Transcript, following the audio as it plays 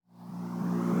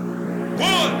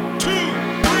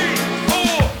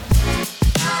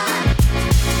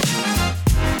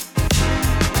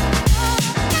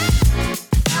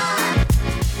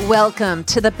Welcome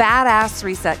to the Badass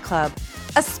Reset Club,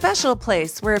 a special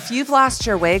place where if you've lost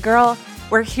your way, girl,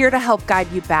 we're here to help guide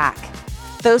you back.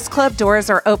 Those club doors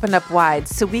are opened up wide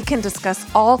so we can discuss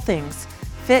all things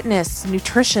fitness,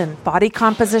 nutrition, body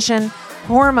composition,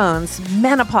 hormones,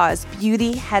 menopause,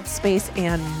 beauty, headspace,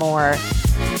 and more.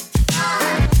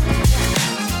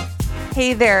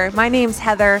 Hey there, my name's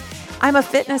Heather. I'm a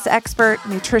fitness expert,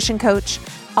 nutrition coach,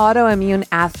 autoimmune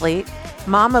athlete,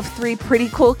 mom of 3 pretty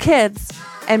cool kids,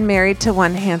 and married to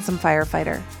one handsome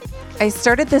firefighter. I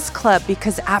started this club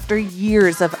because after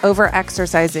years of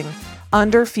over-exercising,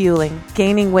 under-fueling,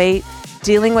 gaining weight,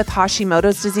 dealing with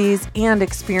Hashimoto's disease, and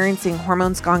experiencing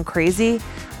hormones gone crazy,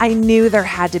 I knew there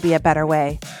had to be a better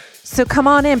way. So come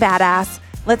on in, badass.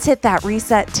 Let's hit that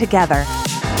reset together.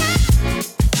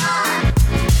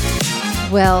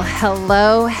 Well,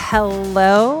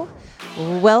 hello.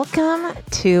 Welcome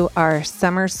to our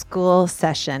summer school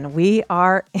session. We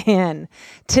are in.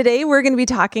 Today, we're going to be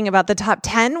talking about the top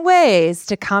 10 ways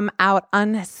to come out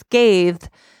unscathed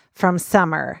from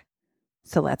summer.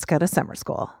 So let's go to summer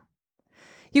school.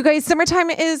 You guys, summertime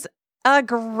is a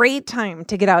great time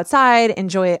to get outside,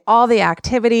 enjoy all the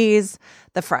activities,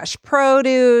 the fresh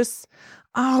produce.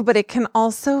 Oh, but it can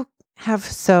also have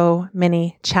so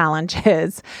many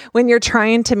challenges when you're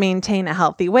trying to maintain a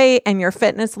healthy weight and your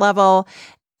fitness level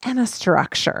and a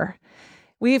structure.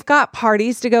 We've got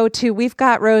parties to go to. We've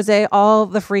got rosé all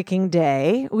the freaking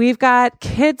day. We've got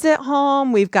kids at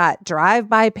home. We've got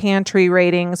drive-by pantry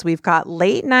ratings. We've got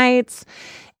late nights.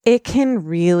 It can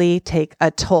really take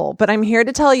a toll. But I'm here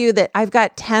to tell you that I've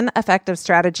got 10 effective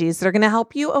strategies that are going to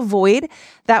help you avoid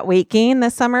that weight gain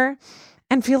this summer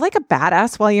and feel like a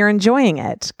badass while you're enjoying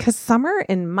it. Because summer,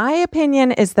 in my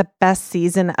opinion, is the best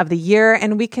season of the year,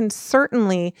 and we can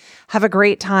certainly have a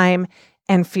great time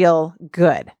and feel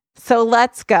good. So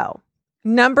let's go.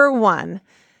 Number 1,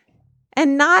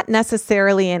 and not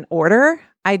necessarily in order,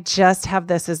 I just have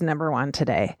this as number 1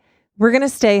 today. We're going to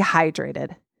stay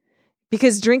hydrated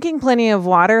because drinking plenty of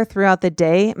water throughout the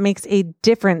day makes a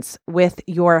difference with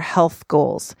your health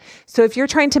goals. So if you're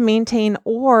trying to maintain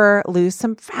or lose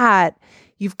some fat,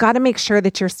 you've got to make sure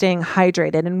that you're staying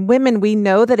hydrated. And women, we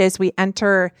know that as we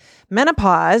enter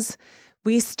menopause,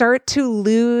 we start to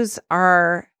lose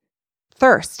our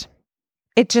thirst.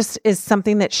 It just is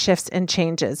something that shifts and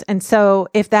changes. And so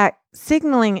if that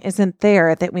signaling isn't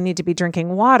there that we need to be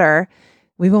drinking water,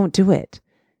 we won't do it.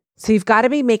 So you've got to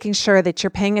be making sure that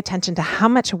you're paying attention to how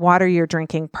much water you're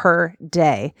drinking per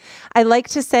day. I like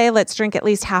to say, let's drink at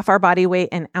least half our body weight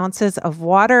in ounces of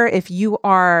water. If you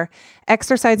are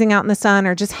exercising out in the sun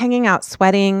or just hanging out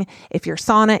sweating, if you're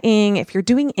saunaing, if you're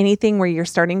doing anything where you're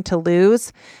starting to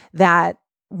lose that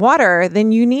water,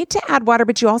 then you need to add water,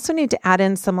 but you also need to add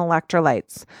in some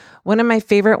electrolytes. One of my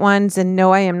favorite ones, and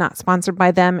no, I am not sponsored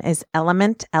by them, is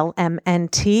Element,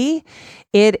 LMNT.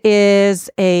 It is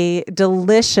a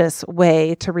delicious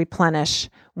way to replenish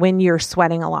when you're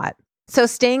sweating a lot. So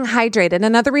staying hydrated.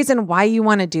 Another reason why you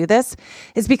want to do this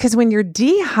is because when you're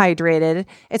dehydrated,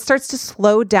 it starts to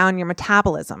slow down your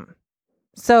metabolism.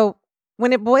 So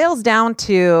when it boils down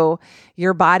to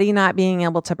your body not being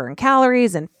able to burn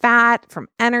calories and fat from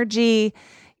energy,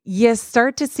 you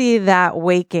start to see that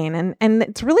weight gain. And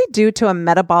it's really due to a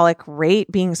metabolic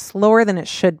rate being slower than it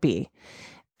should be.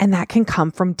 And that can come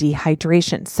from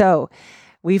dehydration. So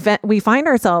we find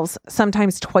ourselves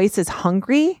sometimes twice as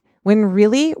hungry when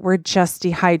really we're just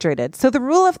dehydrated. So the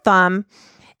rule of thumb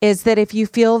is that if you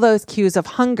feel those cues of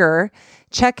hunger,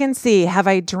 check and see, have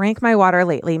I drank my water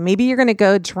lately? Maybe you're going to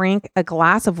go drink a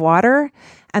glass of water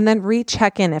and then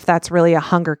recheck in if that's really a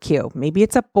hunger cue. Maybe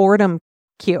it's a boredom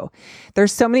cue.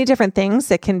 There's so many different things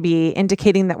that can be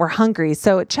indicating that we're hungry.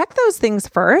 So check those things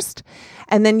first,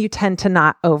 and then you tend to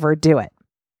not overdo it.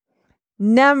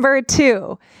 Number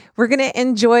 2, we're going to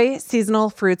enjoy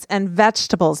seasonal fruits and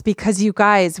vegetables because you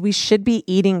guys, we should be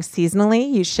eating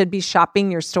seasonally. You should be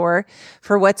shopping your store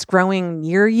for what's growing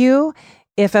near you,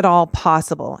 if at all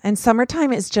possible. And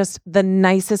summertime is just the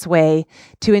nicest way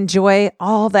to enjoy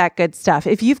all that good stuff.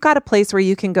 If you've got a place where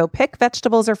you can go pick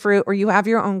vegetables or fruit, or you have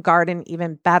your own garden,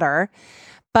 even better.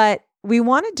 But we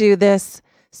want to do this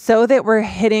so that we're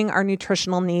hitting our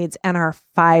nutritional needs and our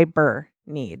fiber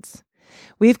needs.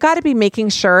 We've got to be making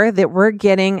sure that we're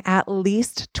getting at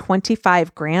least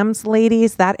 25 grams,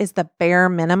 ladies. That is the bare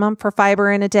minimum for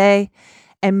fiber in a day.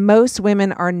 And most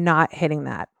women are not hitting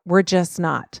that. We're just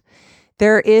not.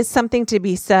 There is something to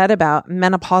be said about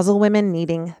menopausal women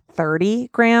needing 30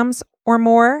 grams or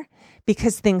more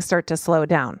because things start to slow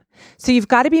down. So you've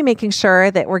got to be making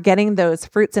sure that we're getting those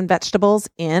fruits and vegetables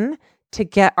in to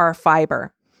get our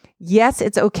fiber. Yes,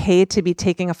 it's okay to be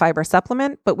taking a fiber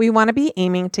supplement, but we want to be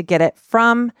aiming to get it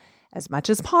from, as much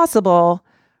as possible,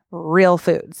 real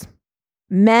foods.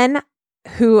 Men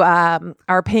who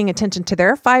are paying attention to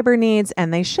their fiber needs,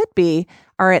 and they should be,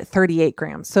 are at 38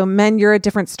 grams. So men, you're a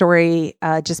different story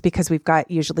just because we've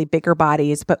got usually bigger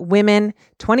bodies, but women,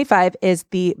 25 is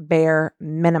the bare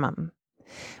minimum.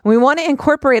 We want to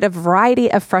incorporate a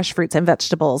variety of fresh fruits and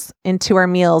vegetables into our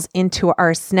meals, into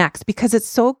our snacks, because it's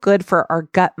so good for our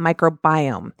gut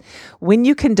microbiome. When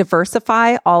you can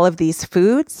diversify all of these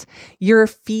foods, you're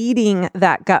feeding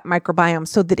that gut microbiome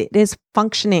so that it is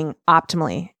functioning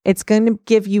optimally. It's going to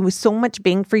give you so much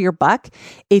bang for your buck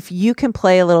if you can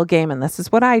play a little game. And this is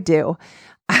what I do.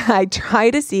 I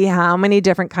try to see how many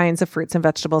different kinds of fruits and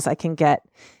vegetables I can get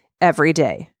every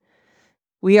day.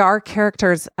 We are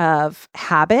characters of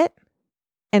habit.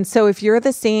 And so if you're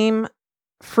the same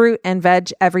fruit and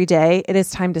veg every day, it is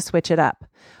time to switch it up.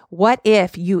 What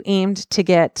if you aimed to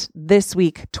get this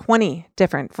week 20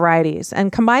 different varieties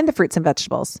and combine the fruits and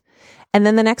vegetables? And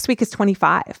then the next week is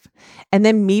 25. And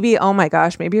then maybe, oh my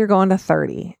gosh, maybe you're going to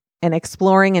 30 and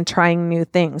exploring and trying new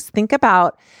things. Think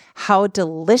about how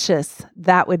delicious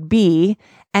that would be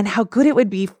and how good it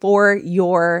would be for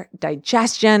your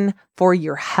digestion, for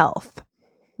your health.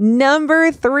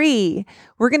 Number 3,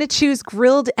 we're going to choose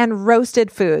grilled and roasted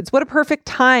foods. What a perfect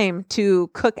time to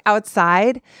cook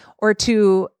outside or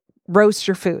to roast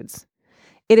your foods.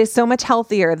 It is so much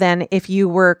healthier than if you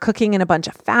were cooking in a bunch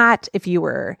of fat, if you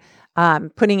were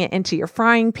putting it into your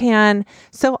frying pan.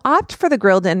 So opt for the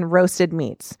grilled and roasted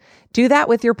meats. Do that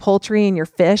with your poultry and your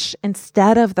fish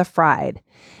instead of the fried.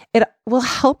 It will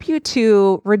help you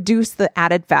to reduce the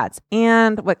added fats.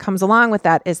 And what comes along with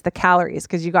that is the calories,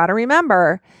 because you got to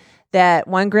remember that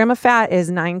 1 gram of fat is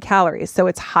 9 calories. So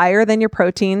it's higher than your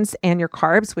proteins and your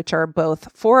carbs, which are both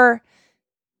 4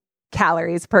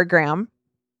 calories per gram.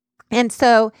 And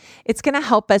so it's going to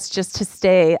help us just to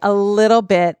stay a little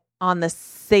bit on the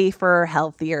safer,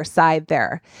 healthier side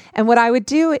there. And what I would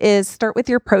do is start with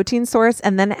your protein source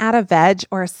and then add a veg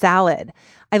or a salad.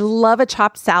 I love a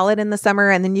chopped salad in the summer,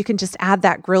 and then you can just add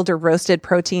that grilled or roasted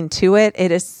protein to it.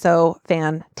 It is so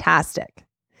fantastic.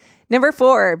 Number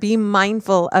 4, be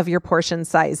mindful of your portion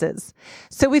sizes.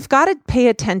 So we've got to pay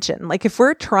attention. Like if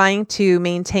we're trying to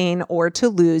maintain or to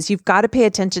lose, you've got to pay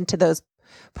attention to those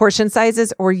portion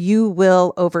sizes or you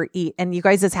will overeat. And you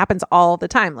guys, this happens all the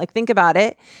time. Like think about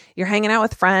it. You're hanging out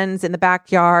with friends in the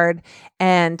backyard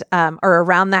and or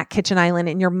around that kitchen island,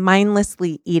 and you're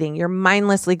mindlessly eating. You're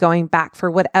mindlessly going back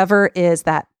for whatever is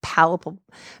that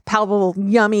palatable,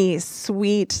 yummy,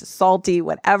 sweet, salty,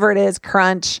 whatever it is,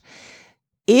 crunch.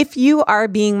 If you are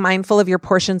being mindful of your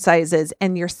portion sizes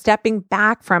and you're stepping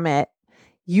back from it,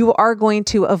 you are going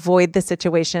to avoid the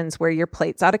situations where your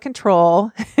plate's out of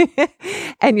control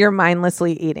and you're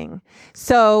mindlessly eating.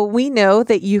 So we know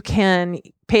that you can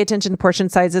pay attention to portion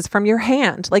sizes from your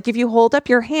hand. Like if you hold up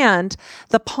your hand,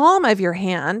 the palm of your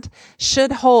hand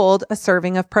should hold a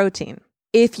serving of protein.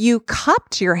 If you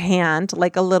cupped your hand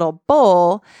like a little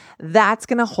bowl, that's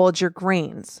going to hold your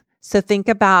grains. So think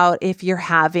about if you're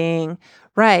having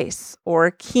rice or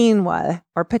quinoa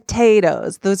or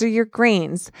potatoes, those are your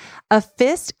grains. A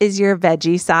fist is your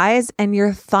veggie size and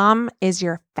your thumb is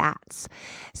your fats.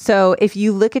 So if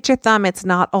you look at your thumb, it's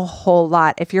not a whole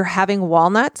lot. If you're having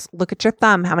walnuts, look at your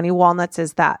thumb. How many walnuts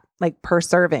is that? Like per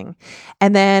serving.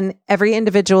 And then every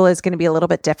individual is going to be a little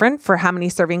bit different for how many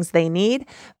servings they need.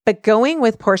 But going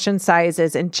with portion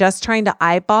sizes and just trying to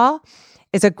eyeball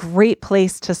is a great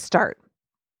place to start.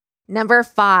 Number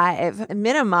 5,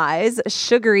 minimize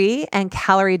sugary and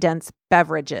calorie-dense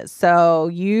beverages. So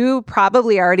you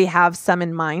probably already have some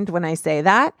in mind when I say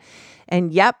that.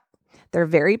 And yep, they're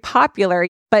very popular.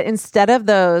 But instead of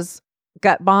those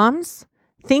gut bombs,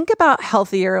 think about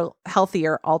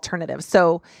healthier alternatives.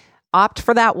 So opt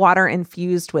for that water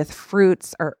infused with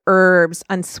fruits or herbs,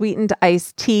 unsweetened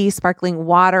iced tea, sparkling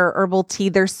water, herbal tea.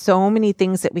 There's so many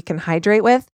things that we can hydrate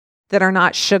with that are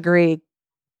not sugary,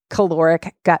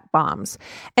 caloric gut bombs.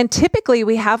 And typically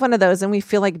we have one of those and we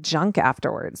feel like junk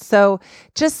afterwards. So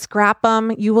just scrap them.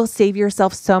 You will save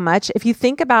yourself so much. If you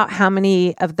think about how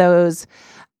many of those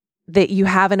that you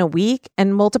have in a week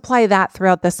and multiply that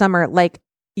throughout the summer, like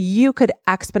you could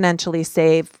exponentially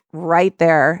save right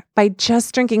there by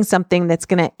just drinking something that's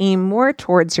going to aim more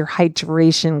towards your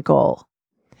hydration goal.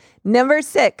 Number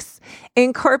 6,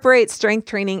 incorporate strength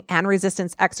training and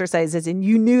resistance exercises. And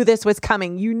you knew this was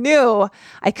coming. You knew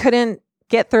I couldn't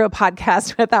get through a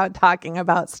podcast without talking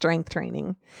about strength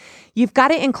training. You've got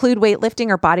to include weightlifting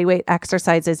or body weight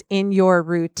exercises in your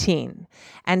routine.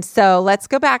 And so let's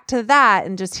go back to that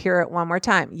and just hear it one more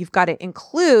time. You've got to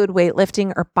include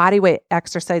weightlifting or body weight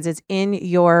exercises in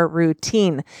your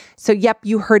routine. So yep,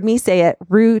 you heard me say it,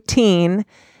 routine.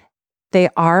 They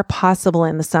are possible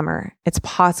in the summer. It's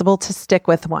possible to stick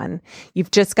with one.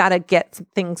 You've just got to get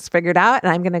things figured out.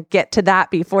 And I'm going to get to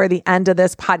that before the end of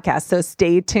this podcast. So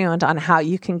stay tuned on how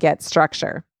you can get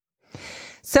structure.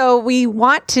 So we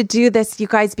want to do this, you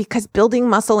guys, because building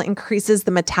muscle increases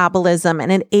the metabolism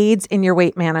and it aids in your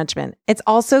weight management. It's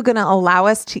also going to allow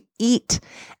us to eat.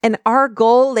 And our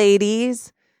goal,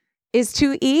 ladies, is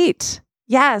to eat.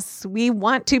 Yes, we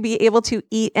want to be able to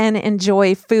eat and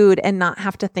enjoy food and not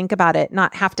have to think about it,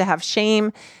 not have to have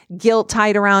shame, guilt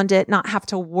tied around it, not have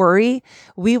to worry.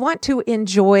 We want to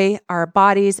enjoy our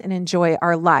bodies and enjoy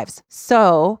our lives.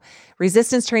 So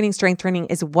resistance training, strength training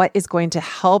is what is going to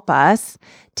help us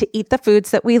to eat the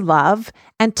foods that we love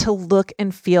and to look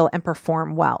and feel and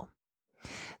perform well.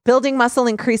 Building muscle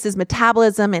increases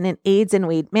metabolism and it aids in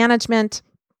weight management.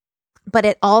 But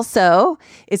it also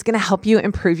is going to help you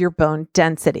improve your bone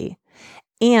density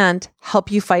and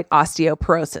help you fight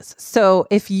osteoporosis. So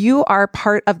if you are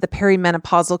part of the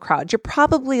perimenopausal crowd, you're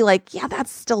probably like, yeah,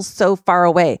 that's still so far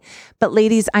away. But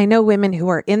ladies, I know women who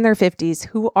are in their 50s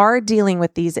who are dealing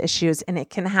with these issues and it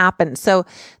can happen. So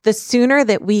the sooner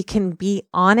that we can be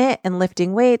on it and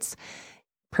lifting weights,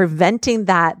 preventing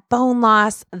that bone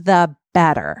loss, the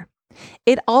better.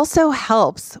 It also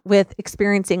helps with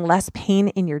experiencing less pain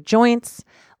in your joints,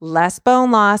 less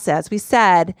bone loss, as we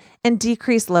said, and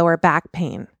decreased lower back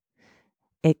pain.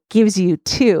 It gives you,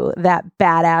 too, that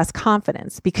badass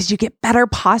confidence because you get better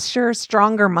posture,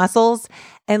 stronger muscles,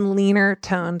 and leaner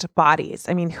toned bodies.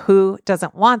 I mean, who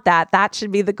doesn't want that? That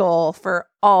should be the goal for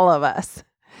all of us.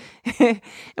 And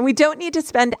we don't need to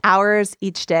spend hours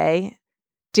each day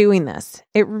doing this.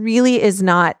 It really is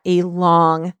not a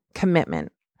long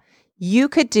commitment. You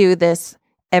could do this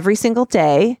every single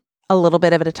day, a little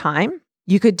bit at a time.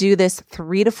 You could do this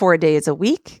 3 to 4 days a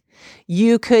week.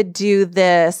 You could do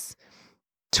this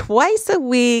twice a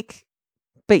week,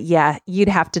 but yeah, you'd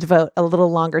have to devote a little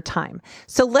longer time.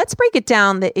 So let's break it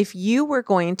down that if you were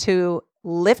going to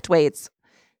lift weights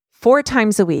 4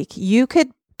 times a week, you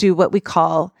could do what we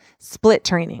call split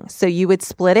training. So you would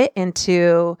split it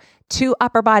into 2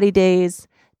 upper body days,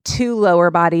 2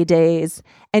 lower body days,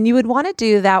 and you would want to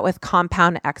do that with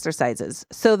compound exercises.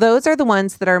 So those are the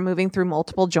ones that are moving through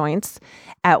multiple joints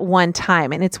at one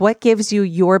time. And it's what gives you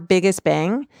your biggest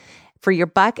bang for your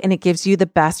buck, and it gives you the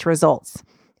best results.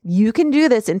 You can do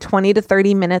this in 20 to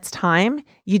 30 minutes time.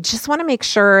 You just want to make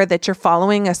sure that you're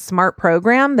following a smart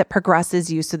program that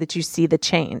progresses you so that you see the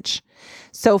change.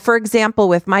 So for example,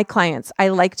 with my clients, I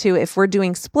like to, if we're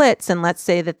doing splits and let's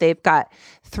say that they've got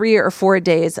 3 or 4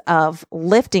 days of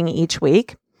lifting each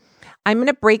week, I'm going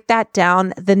to break that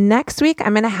down. The next week,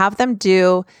 I'm going to have them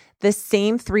do the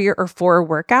same 3 or 4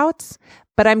 workouts,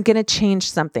 but I'm going to change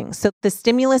something. So the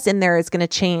stimulus in there is going to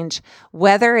change,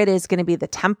 whether it is going to be the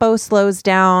tempo slows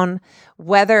down,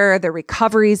 whether the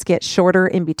recoveries get shorter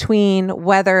in between,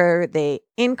 whether they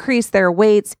increase their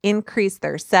weights, increase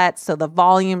their sets, so the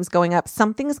volume's going up.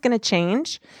 Something's going to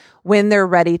change when they're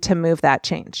ready to move that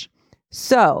change.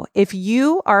 So if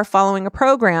you are following a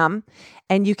program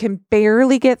and you can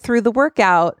barely get through the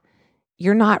workout,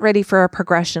 you're not ready for a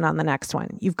progression on the next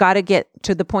one. You've got to get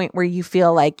to the point where you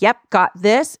feel like, yep, got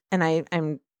this, and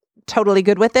I'm totally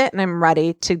good with it, and I'm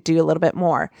ready to do a little bit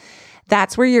more.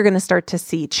 That's where you're going to start to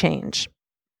see change.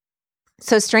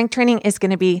 So strength training is going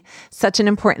to be such an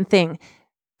important thing.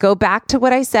 Go back to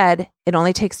what I said. It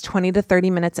only takes 20 to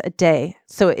 30 minutes a day.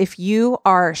 So if you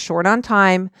are short on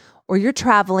time, or you're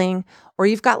traveling, or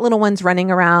you've got little ones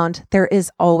running around, there is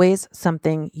always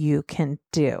something you can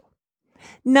do.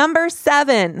 Number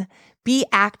 7, be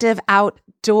active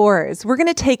outdoors. We're going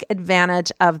to take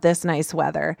advantage of this nice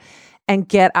weather and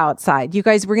get outside. You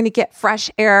guys, we're going to get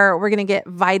fresh air. We're going to get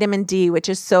vitamin D, which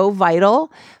is so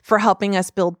vital for helping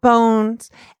us build bones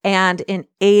and in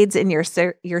aids in your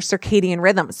circadian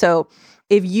rhythm. So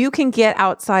if you can get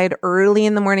outside early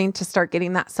in the morning to start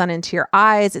getting that sun into your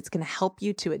eyes, it's going to help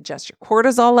you to adjust your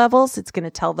cortisol levels. It's going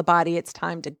to tell the body it's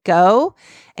time to go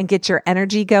and get your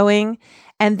energy going.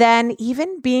 And then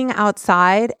even being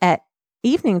outside at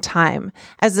evening time,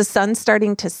 as the sun's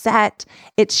starting to set,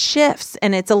 it shifts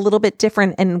and it's a little bit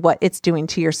different in what it's doing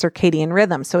to your circadian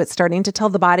rhythm. So it's starting to tell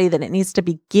the body that it needs to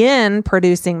begin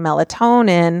producing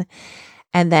melatonin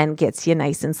and then gets you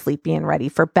nice and sleepy and ready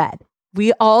for bed.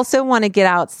 We also want to get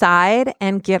outside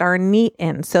and get our NEAT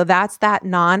in. So that's that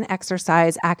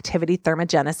non-exercise activity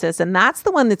thermogenesis. And that's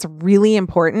the one that's really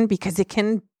important because it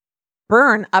can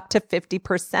burn up to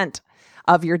 50%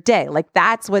 of your day. Like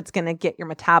that's what's going to get your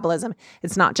metabolism.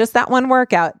 It's not just that one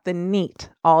workout. The NEAT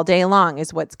all day long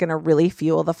is what's going to really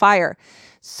fuel the fire.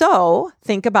 So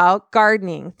think about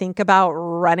gardening. Think about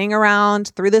running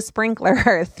around through the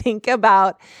sprinkler. Think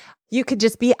about you could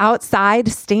just be outside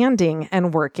standing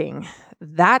and working.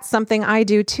 That's something I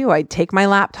do too. I take my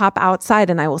laptop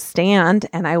outside and I will stand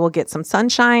and I will get some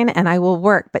sunshine and I will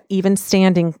work. But even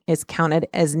standing is counted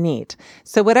as NEAT.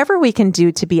 So whatever we can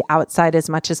do to be outside as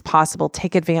much as possible,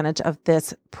 take advantage of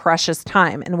this precious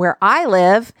time. And where I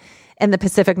live in the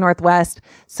Pacific Northwest,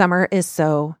 summer is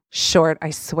so short.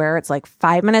 I swear it's like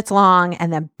 5 minutes long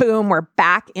and then boom, we're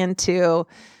back into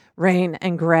rain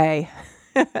and gray.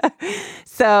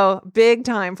 So big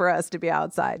time for us to be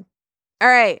outside. All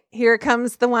right, here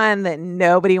comes the one that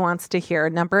nobody wants to hear.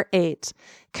 Number 8,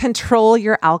 control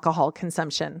your alcohol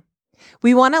consumption.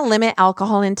 We want to limit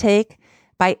alcohol intake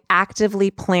by actively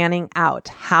planning out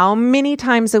how many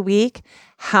times a week,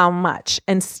 how much,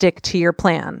 and stick to your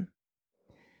plan.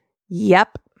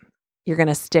 Yep, you're going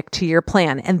to stick to your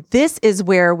plan. And this is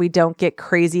where we don't get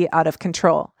crazy out of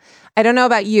control. I don't know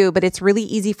about you, but it's really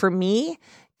easy for me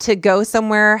to go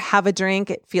somewhere, have a drink.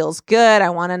 It feels good.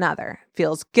 I want another.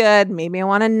 Feels good. Maybe I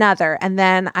want another. And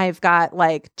then I've got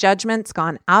like judgments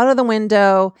gone out of the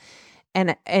window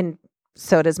and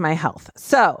so does my health.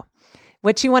 So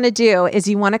what you want to do is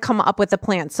you want to come up with a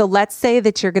plan. So let's say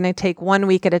that you're going to take 1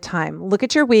 week at a time. Look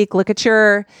at your week. Look at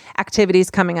your activities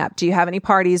coming up. Do you have any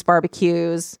parties,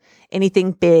 barbecues,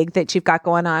 anything big that you've got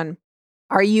going on?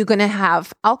 Are you going to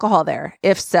have alcohol there?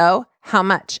 If so, how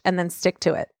much? And then stick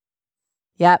to it.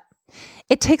 Yep.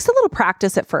 It takes a little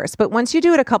practice at first, but once you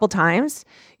do it a couple times,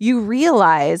 you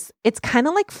realize it's kind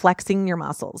of like flexing your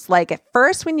muscles. Like at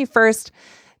first, when you first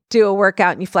do a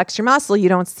workout and you flex your muscle, you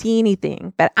don't see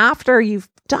anything. But after you've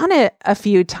done it a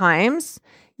few times,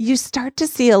 you start to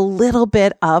see a little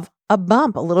bit of a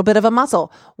bump, a little bit of a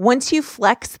muscle. Once you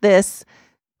flex this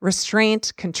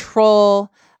restraint,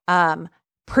 control,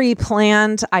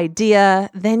 pre-planned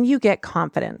idea, then you get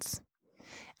confidence.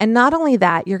 And not only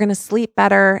that, you're going to sleep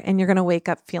better and you're going to wake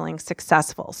up feeling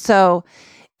successful. So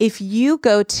if you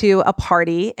go to a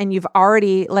party and you've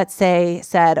already, let's say,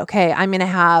 said, okay, I'm going to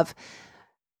have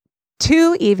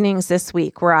 2 evenings this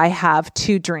week where I have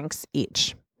 2 drinks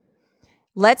each.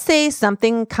 Let's say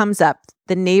something comes up.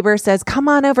 The neighbor says, come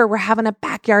on over, we're having a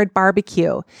backyard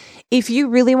barbecue. If you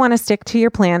really want to stick to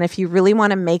your plan, if you really want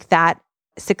to make that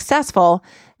successful,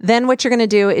 then what you're going to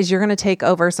do is you're going to take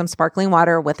over some sparkling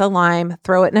water with a lime,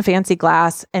 throw it in a fancy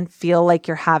glass, and feel like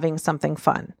you're having something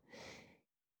fun.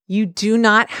 You do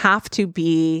not have to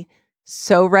be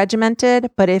so regimented,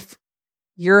 but if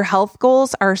your health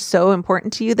goals are so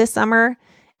important to you this summer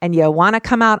and you want to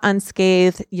come out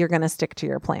unscathed, you're going to stick to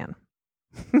your plan.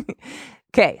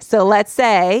 Okay, so let's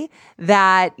say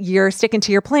that you're sticking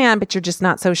to your plan, but you're just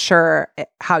not so sure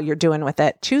how you're doing with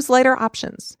it. Choose lighter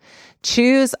options.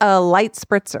 Choose a light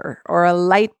spritzer or a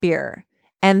light beer,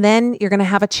 and then you're going to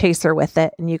have a chaser with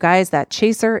it. And you guys, that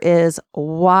chaser is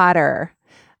water.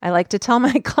 I like to tell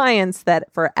my clients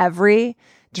that for every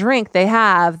drink they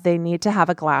have, they need to have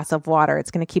a glass of water.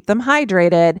 It's going to keep them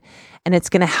hydrated, and it's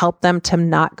going to help them to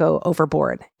not go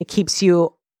overboard. It keeps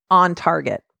you on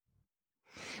target.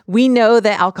 We know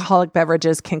that alcoholic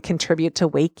beverages can contribute to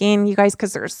weight gain, you guys,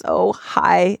 because they're so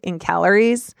high in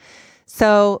calories.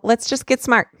 So let's just get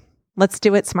smart. Let's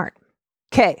do it smart.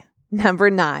 Okay,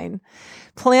 number 9,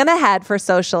 plan ahead for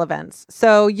social events.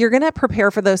 So you're going to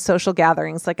prepare for those social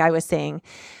gatherings, like I was saying,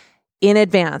 in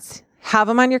advance. Have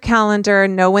them on your calendar,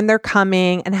 know when they're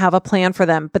coming, and have a plan for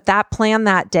them. But that plan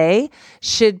that day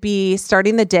should be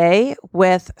starting the day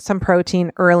with some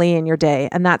protein early in your day.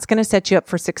 And that's going to set you up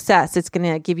for success. It's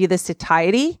going to give you the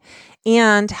satiety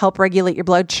and help regulate your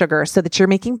blood sugar so that you're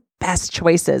making best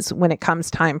choices when it comes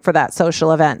time for that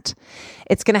social event.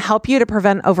 It's going to help you to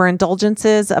prevent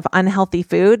overindulgences of unhealthy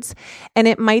foods. And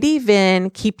it might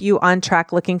even keep you on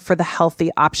track looking for the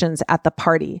healthy options at the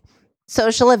party.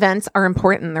 Social events are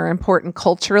important. They're important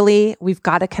culturally. We've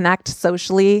got to connect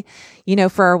socially,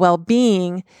 for our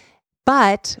well-being,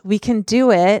 but we can do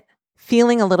it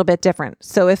feeling a little bit different.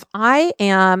 So if I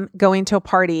am going to a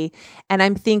party and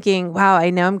I'm thinking, wow,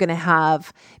 I know I'm going to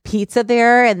have pizza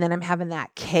there, and then I'm having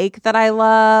that cake that I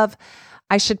love,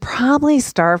 I should probably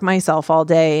starve myself all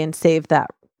day and save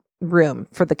that room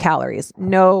for the calories.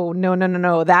 No.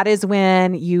 That is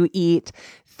when you eat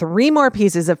 3 more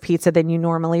pieces of pizza than you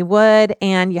normally would,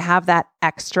 and you have that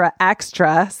extra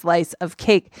slice of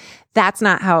cake. That's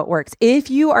not how it works. If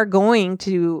you are going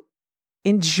to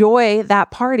enjoy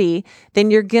that party, then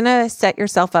you're going to set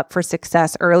yourself up for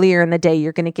success earlier in the day.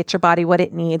 You're going to get your body what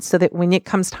it needs so that when it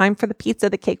comes time for the pizza,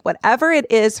 the cake, whatever it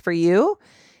is for you,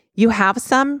 you have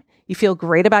some, you feel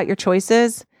great about your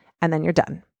choices, and then you're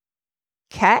done.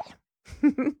 Okay?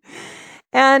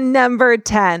 And number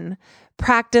 10,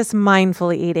 practice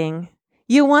mindful eating.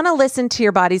 You want to listen to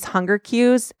your body's hunger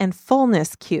cues and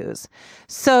fullness cues.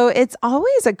 So it's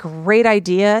always a great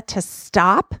idea to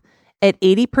stop at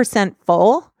 80%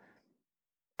 full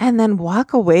and then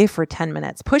walk away for 10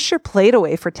 minutes. Push your plate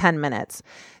away for 10 minutes.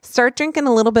 Start drinking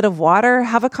a little bit of water.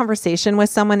 Have a conversation with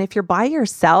someone. If you're by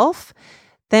yourself,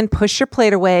 then push your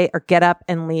plate away or get up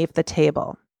and leave the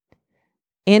table.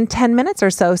 In 10 minutes or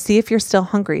so, see if you're still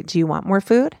hungry. Do you want more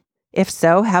food? If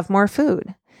so, have more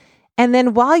food. And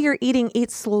then while you're eating, eat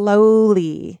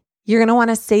slowly. You're going to want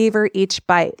to savor each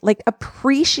bite. Like,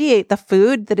 appreciate the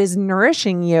food that is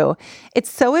nourishing you.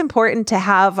 It's so important to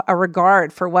have a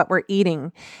regard for what we're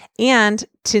eating and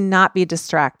to not be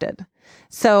distracted.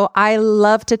 So I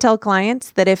love to tell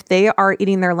clients that if they are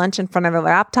eating their lunch in front of their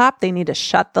laptop, they need to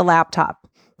shut the laptop.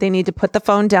 They need to put the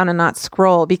phone down and not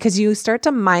scroll, because you start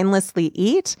to mindlessly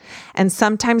eat. And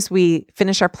sometimes we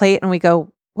finish our plate and we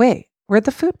go, wait, where'd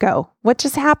the food go? What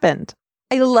just happened?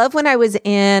 I love when I was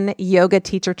in yoga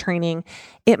teacher training.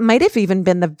 It might have even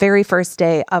been the very first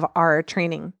day of our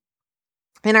training.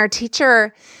 And our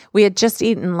teacher, we had just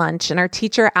eaten lunch, and our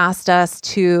teacher asked us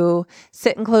to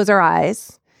sit and close our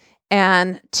eyes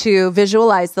and to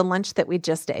visualize the lunch that we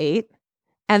just ate,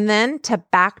 and then to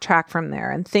backtrack from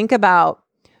there and think about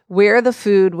where the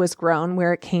food was grown,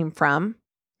 where it came from,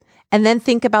 and then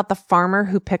think about the farmer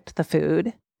who picked the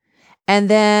food, and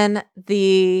then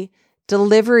the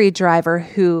delivery driver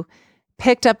who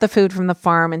picked up the food from the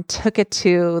farm and took it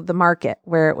to the market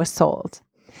where it was sold.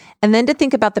 And then to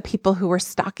think about the people who were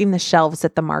stocking the shelves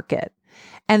at the market.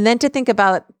 And then to think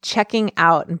about checking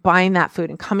out and buying that food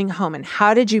and coming home, and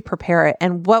how did you prepare it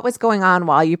and what was going on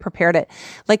while you prepared it.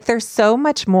 Like, there's so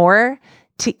much more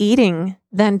to eating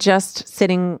than just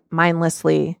sitting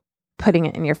mindlessly putting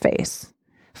it in your face.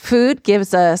 Food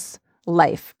gives us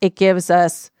life. It gives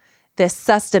us this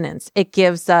sustenance. It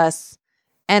gives us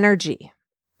energy,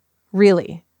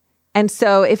 really. And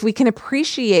so if we can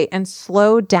appreciate and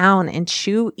slow down and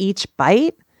chew each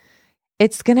bite,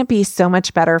 it's going to be so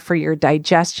much better for your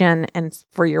digestion and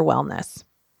for your wellness.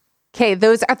 Okay,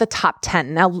 those are the top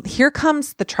 10. Now, here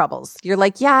comes the troubles. You're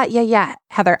like, yeah,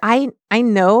 Heather, I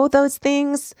know those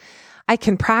things. I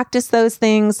can practice those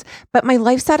things, but my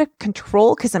life's out of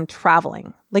control because I'm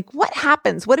traveling. Like, what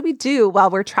happens? What do we do while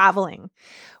we're traveling?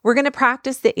 We're going to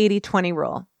practice the 80-20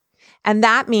 rule. And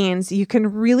that means you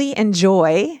can really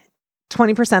enjoy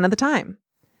 20% of the time.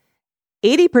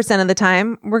 80% of the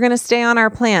time, we're going to stay on our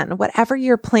plan, whatever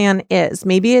your plan is.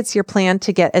 Maybe it's your plan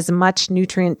to get as much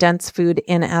nutrient-dense food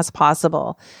in as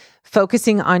possible,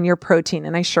 focusing on your protein.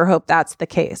 And I sure hope that's the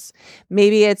case.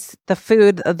 Maybe it's the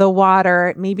food, the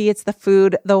water. Maybe it's the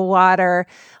food, the water,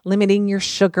 limiting your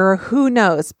sugar. Who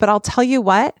knows? But I'll tell you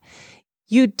what,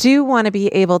 you do want to be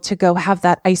able to go have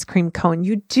that ice cream cone.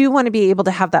 You do want to be able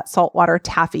to have that saltwater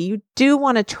taffy. You do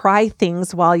want to try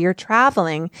things while you're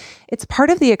traveling. It's part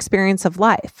of the experience of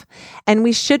life. And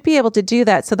we should be able to do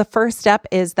that. So the first step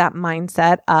is that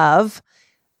mindset of,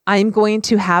 I'm going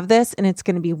to have this and it's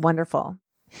going to be wonderful.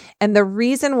 And the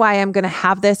reason why I'm going to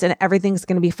have this and everything's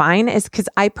going to be fine is because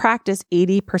I practice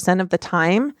 80% of the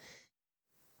time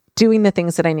doing the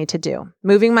things that I need to do,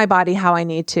 moving my body how I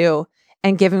need to,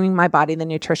 and giving my body the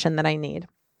nutrition that I need.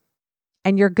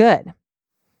 And you're good.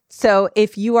 So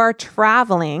if you are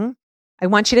traveling, I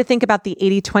want you to think about the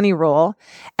 80-20 rule.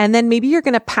 And then maybe you're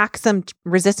going to pack some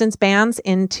resistance bands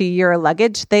into your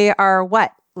luggage. They are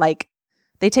what? Like,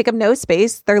 they take up no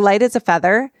space. They're light as a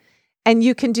feather. And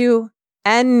you can do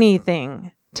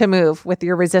anything to move with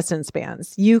your resistance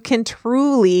bands. You can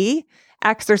truly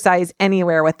exercise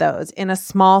anywhere with those, in a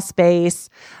small space,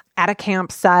 at a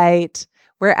campsite.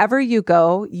 Wherever you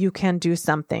go, you can do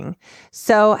something.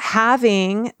 So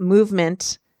having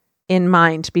movement in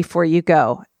mind before you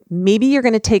go. Maybe you're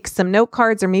going to take some note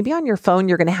cards, or maybe on your phone,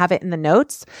 you're going to have it in the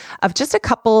notes of just a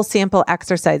couple sample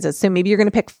exercises. So maybe you're going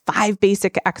to pick 5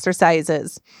 basic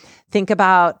exercises. Think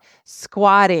about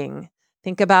squatting.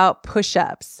 Think about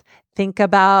push-ups. Think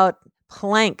about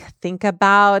plank. Think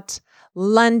about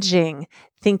lunging.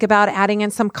 Think about adding in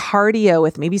some cardio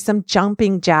with maybe some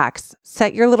jumping jacks.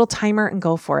 Set your little timer and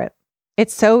go for it.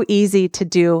 It's so easy to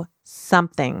do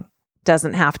something.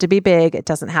 Doesn't have to be big. It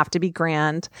doesn't have to be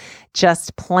grand.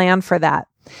 Just plan for that.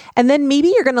 And then maybe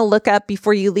you're going to look up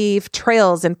before you leave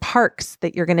trails and parks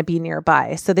that you're going to be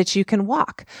nearby so that you can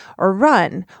walk or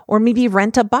run or maybe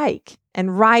rent a bike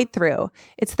and ride through.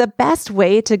 It's the best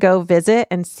way to go visit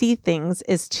and see things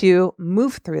is to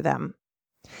move through them.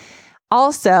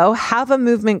 Also, have a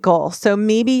movement goal. So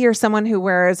maybe you're someone who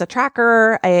wears a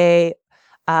tracker, a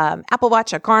Apple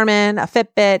Watch, a Garmin, a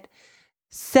Fitbit.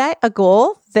 Set a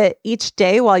goal that each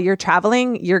day while you're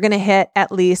traveling, you're going to hit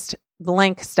at least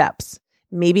blank steps.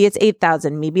 Maybe it's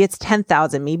 8,000, maybe it's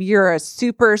 10,000, maybe you're a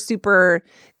super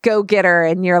go-getter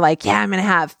and you're like, yeah, I'm going to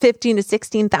have 15 to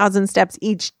 16,000 steps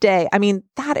each day. I mean,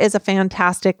 that is a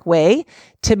fantastic way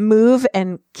to move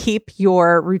and keep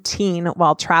your routine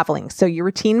while traveling. So your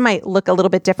routine might look a little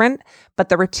bit different, but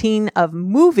the routine of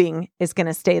moving is going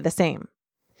to stay the same.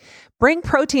 Bring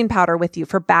protein powder with you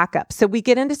for backup. So we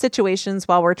get into situations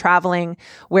while we're traveling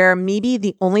where maybe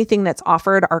the only thing that's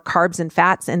offered are carbs and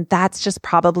fats, and that's just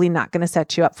probably not going to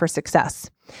set you up for success.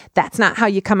 That's not how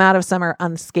you come out of summer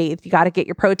unscathed. You got to get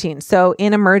your protein. So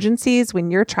in emergencies, when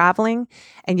you're traveling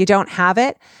and you don't have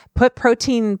it, put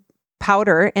protein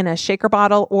powder in a shaker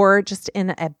bottle or just in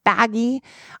a baggie.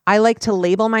 I like to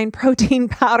label mine protein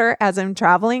powder as I'm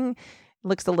traveling.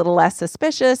 Looks a little less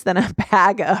suspicious than a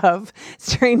bag of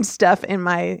strange stuff in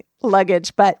my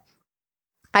luggage, but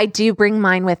I do bring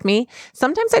mine with me.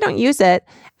 Sometimes I don't use it,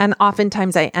 and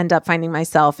oftentimes I end up finding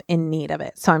myself in need of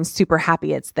it. So I'm super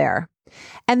happy it's there.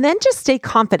 And then just stay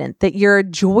confident that you're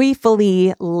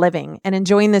joyfully living and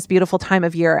enjoying this beautiful time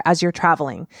of year as you're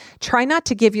traveling. Try not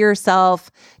to give yourself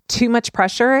too much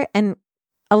pressure and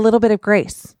a little bit of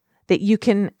grace that you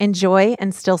can enjoy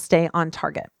and still stay on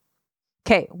target.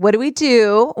 Okay, what do we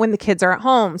do when the kids are at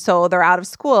home? So they're out of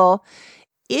school.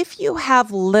 If you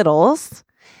have littles,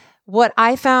 what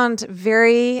I found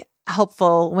very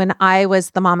helpful when I was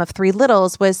the mom of 3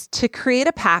 littles was to create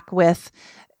a pack with,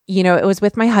 it was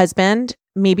with my husband.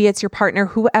 Maybe it's your partner,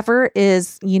 whoever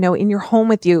is, in your home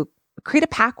with you. Create a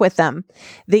pack with them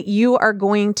that you are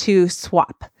going to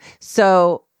swap.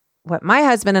 So what my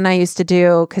husband and I used to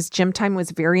do, because gym time was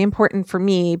very important for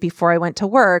me before I went to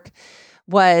work,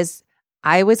 was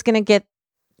I was going to get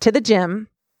to the gym,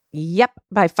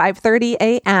 by 5:30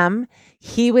 a.m.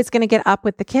 He was going to get up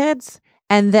with the kids.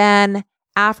 And then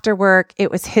after work,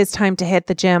 it was his time to hit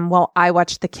the gym while I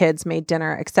watched the kids, made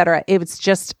dinner, etc. It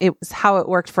was how it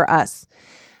worked for us.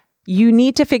 You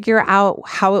need to figure out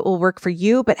how it will work for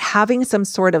you, but having some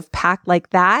sort of pack like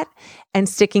that and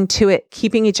sticking to it,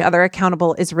 keeping each other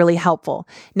accountable is really helpful.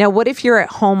 Now, what if you're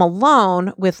at home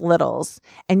alone with littles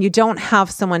and you don't have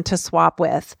someone to swap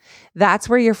with? That's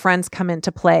where your friends come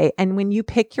into play. And when you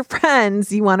pick your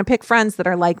friends, you want to pick friends that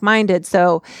are like-minded.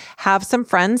 So have some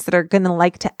friends that are going to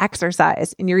like to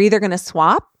exercise, and you're either going to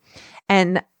swap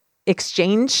and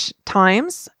exchange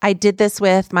times. I did this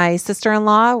with my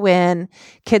sister-in-law when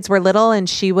kids were little and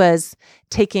she was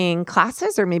taking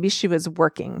classes, or maybe she was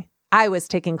working. I was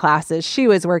taking classes. She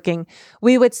was working.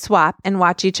 We would swap and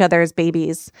watch each other's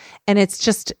babies. And it's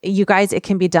just, you guys, it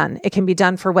can be done. It can be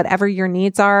done for whatever your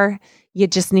needs are. You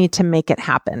just need to make it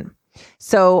happen.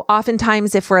 So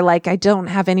oftentimes if we're like, I don't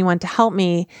have anyone to help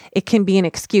me, it can be an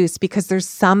excuse because there's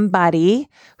somebody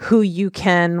who you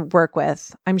can work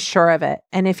with. I'm sure of it.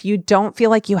 And if you don't feel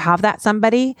like you have that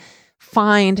somebody,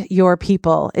 find your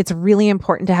people. It's really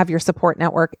important to have your support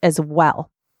network as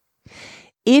well.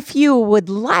 If you would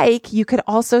like, you could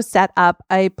also set up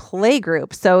a play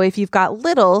group. So if you've got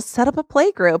littles, set up a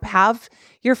play group. Have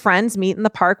your friends meet in the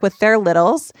park with their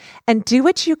littles and do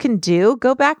what you can do.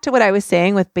 Go back to what I was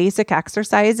saying with basic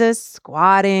exercises,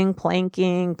 squatting,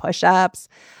 planking, push-ups.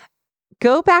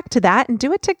 Go back to that and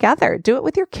do it together. Do it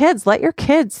with your kids. Let your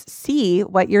kids see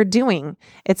what you're doing.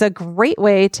 It's a great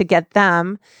way to get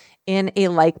them in a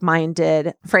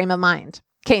like-minded frame of mind.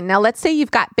 Okay, now let's say you've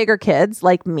got bigger kids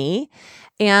like me,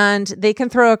 and they can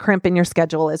throw a crimp in your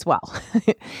schedule as well.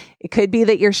 It could be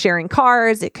that you're sharing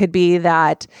cars. It could be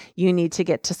that you need to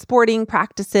get to sporting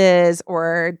practices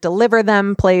or deliver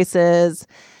them places.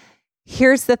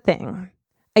 Here's the thing.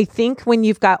 I think when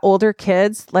you've got older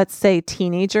kids, let's say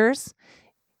teenagers,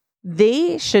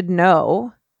 they should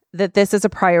know that this is a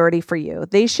priority for you.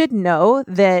 They should know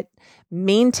that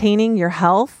maintaining your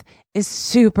health is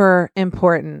super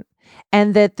important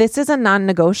and that this is a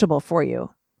non-negotiable for you.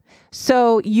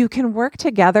 So you can work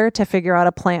together to figure out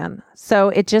a plan. So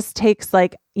it just takes a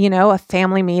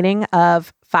family meeting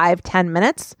of 5-10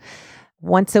 minutes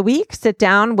once a week. Sit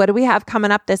down. What do we have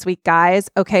coming up this week, guys?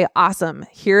 Okay, awesome.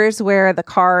 Here's where the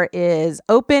car is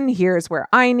open. Here's where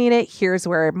I need it. Here's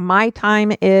where my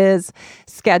time is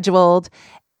scheduled.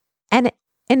 And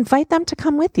invite them to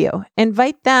come with you.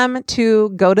 Invite them to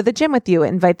go to the gym with you.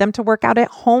 Invite them to work out at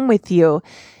home with you.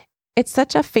 It's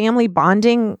such a family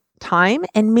bonding time.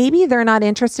 And maybe they're not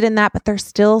interested in that, but they're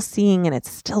still seeing, and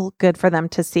it's still good for them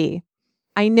to see.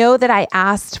 I know that I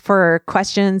asked for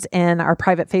questions in our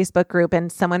private Facebook group,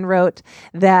 and someone wrote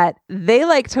that they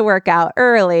like to work out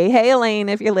early. Hey, Elaine,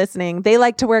 if you're listening, they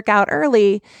like to work out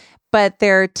early, but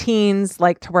their teens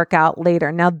like to work out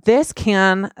later. Now, this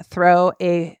can throw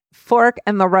a fork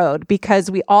in the road because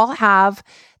we all have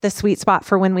the sweet spot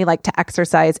for when we like to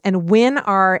exercise and when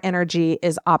our energy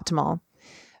is optimal.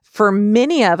 For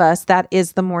many of us, that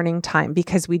is the morning time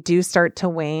because we do start to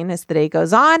wane as the day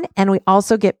goes on, and we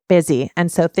also get busy. And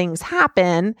so things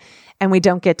happen and we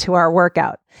don't get to our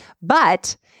workout.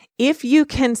 But if you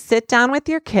can sit down with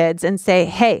your kids and say,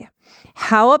 hey,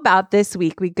 how about this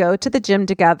week we go to the gym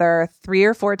together 3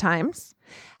 or 4 times?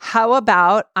 How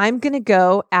about I'm going to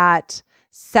go at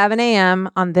 7 a.m.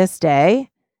 on this day,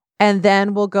 and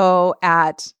then we'll go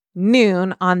at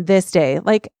noon on this day.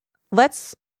 Like,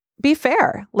 let's be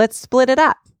fair. Let's split it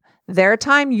up. Their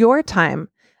time, your time.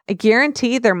 I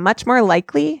guarantee they're much more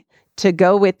likely to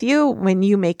go with you when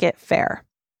you make it fair.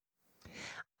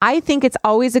 I think it's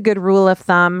always a good rule of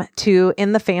thumb to,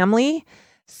 in the family,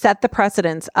 set the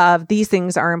precedence of these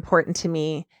things are important to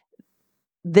me.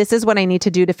 This is what I need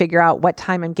to do to figure out what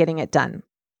time I'm getting it done.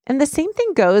 And the same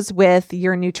thing goes with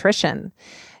your nutrition.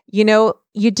 You know,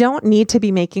 you don't need to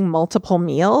be making multiple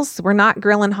meals. We're not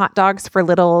grilling hot dogs for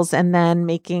littles and then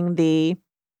making the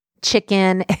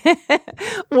chicken,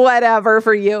 whatever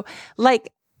for you.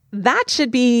 Like, that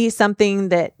should be something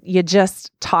that you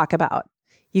just talk about.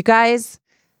 You guys,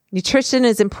 nutrition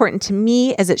is important to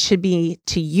me as it should be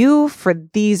to you for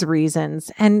these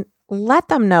reasons. And let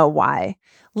them know why.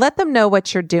 Let them know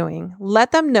what you're doing.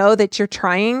 Let them know that you're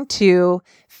trying to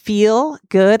feel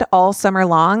good all summer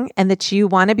long and that you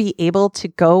want to be able to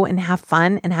go and have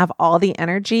fun and have all the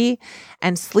energy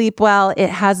and sleep well. It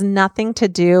has nothing to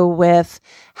do with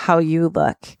how you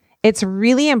look. It's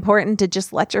really important to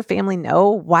just let your family know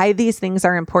why these things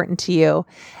are important to you.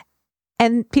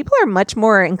 And people are much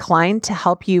more inclined to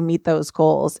help you meet those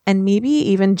goals and maybe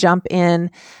even jump in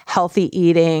healthy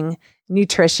eating,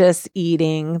 nutritious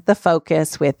eating, the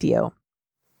focus with you.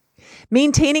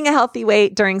 Maintaining a healthy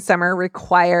weight during summer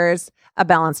requires a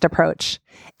balanced approach.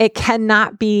 It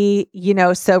cannot be,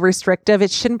 so restrictive.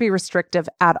 It shouldn't be restrictive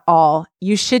at all.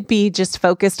 You should be just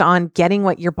focused on getting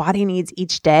what your body needs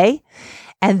each day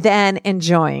and then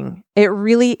enjoying. It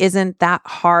really isn't that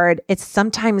hard. It's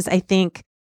sometimes, I think,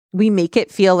 we make it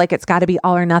feel like it's got to be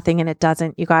all or nothing, and it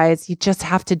doesn't, you guys. You just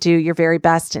have to do your very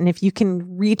best. And if you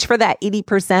can reach for that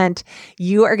 80%,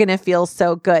 you are going to feel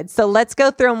so good. So let's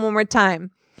go through them one more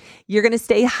time. You're going to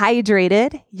stay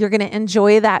hydrated. You're going to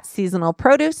enjoy that seasonal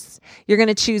produce. You're going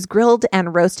to choose grilled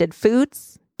and roasted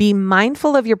foods. Be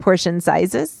mindful of your portion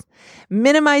sizes.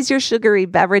 Minimize your sugary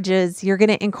beverages. You're going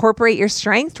to incorporate your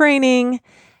strength training.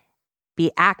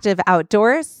 Be active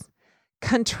outdoors.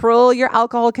 Control your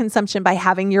alcohol consumption by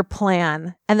having your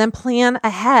plan, and then plan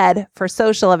ahead for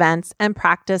social events and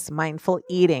practice mindful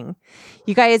eating.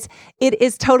 You guys, it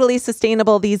is totally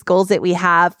sustainable, these goals that we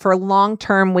have for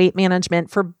long-term weight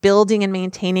management, for building and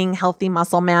maintaining healthy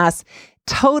muscle mass.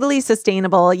 Totally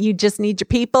sustainable. You just need your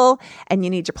people and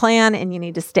you need your plan and you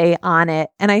need to stay on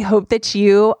it. And I hope that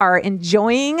you are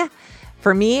enjoying.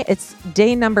 For me, it's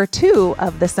day number 2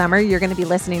 of the summer. You're going to be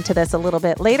listening to this a little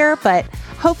bit later, but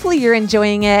hopefully you're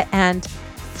enjoying it, and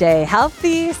stay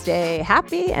healthy, stay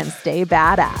happy, and stay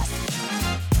badass.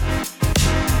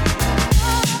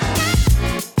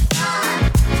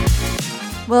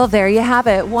 Well, there you have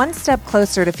it. One step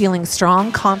closer to feeling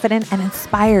strong, confident, and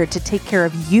inspired to take care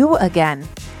of you again.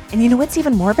 And you know what's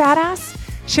even more badass?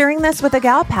 Sharing this with a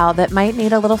gal pal that might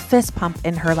need a little fist pump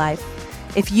in her life.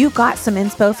 If you got some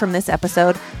inspo from this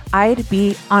episode, I'd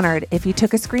be honored if you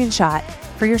took a screenshot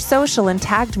for your social and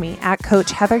tagged me at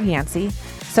Coach Heather Yancey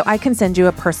so I can send you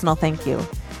a personal thank you.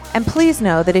 And please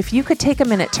know that if you could take a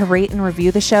minute to rate and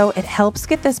review the show, it helps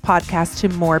get this podcast to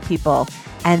more people.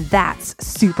 And that's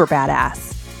super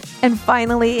badass. And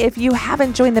finally, if you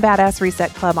haven't joined the Badass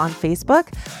Reset Club on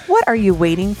Facebook, what are you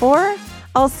waiting for?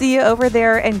 I'll see you over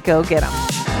there, and go get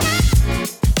them.